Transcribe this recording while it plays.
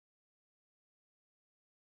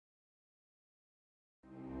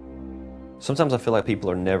Sometimes I feel like people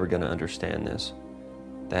are never going to understand this,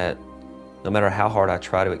 that no matter how hard I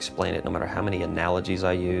try to explain it, no matter how many analogies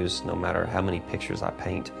I use, no matter how many pictures I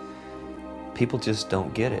paint, people just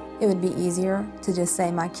don't get it. It would be easier to just say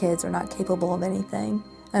my kids are not capable of anything,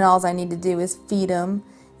 and all I need to do is feed them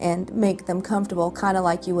and make them comfortable, kind of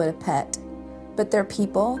like you would a pet. But they're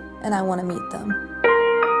people, and I want to meet them.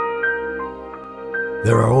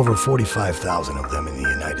 There are over 45,000 of them in the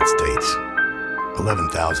United States.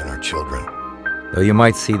 11,000 are children. Though you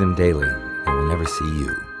might see them daily, they will never see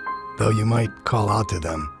you. Though you might call out to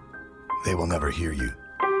them, they will never hear you.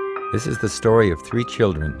 This is the story of 3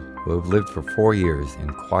 children who have lived for 4 years in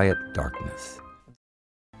quiet darkness.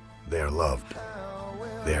 They are loved.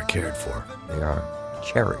 They are cared for. They are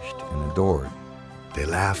cherished and adored. They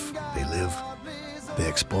laugh, they live, they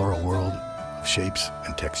explore a world of shapes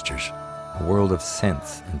and textures. A world of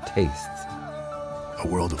scents and tastes. A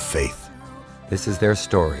world of faith. This is their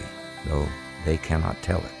story, though they cannot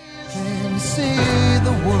tell it. Can you see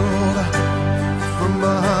the world from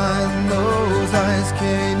behind those eyes?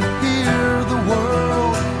 Can you hear the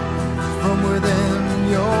world from within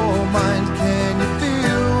your mind? Can you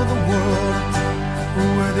feel the world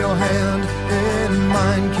with your hand in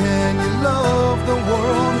mine? Can you love the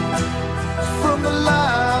world from the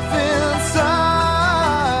life inside?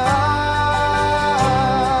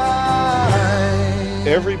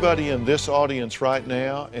 Everybody in this audience right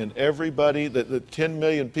now, and everybody, the 10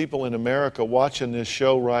 million people in America watching this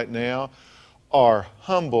show right now, are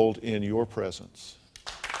humbled in your presence.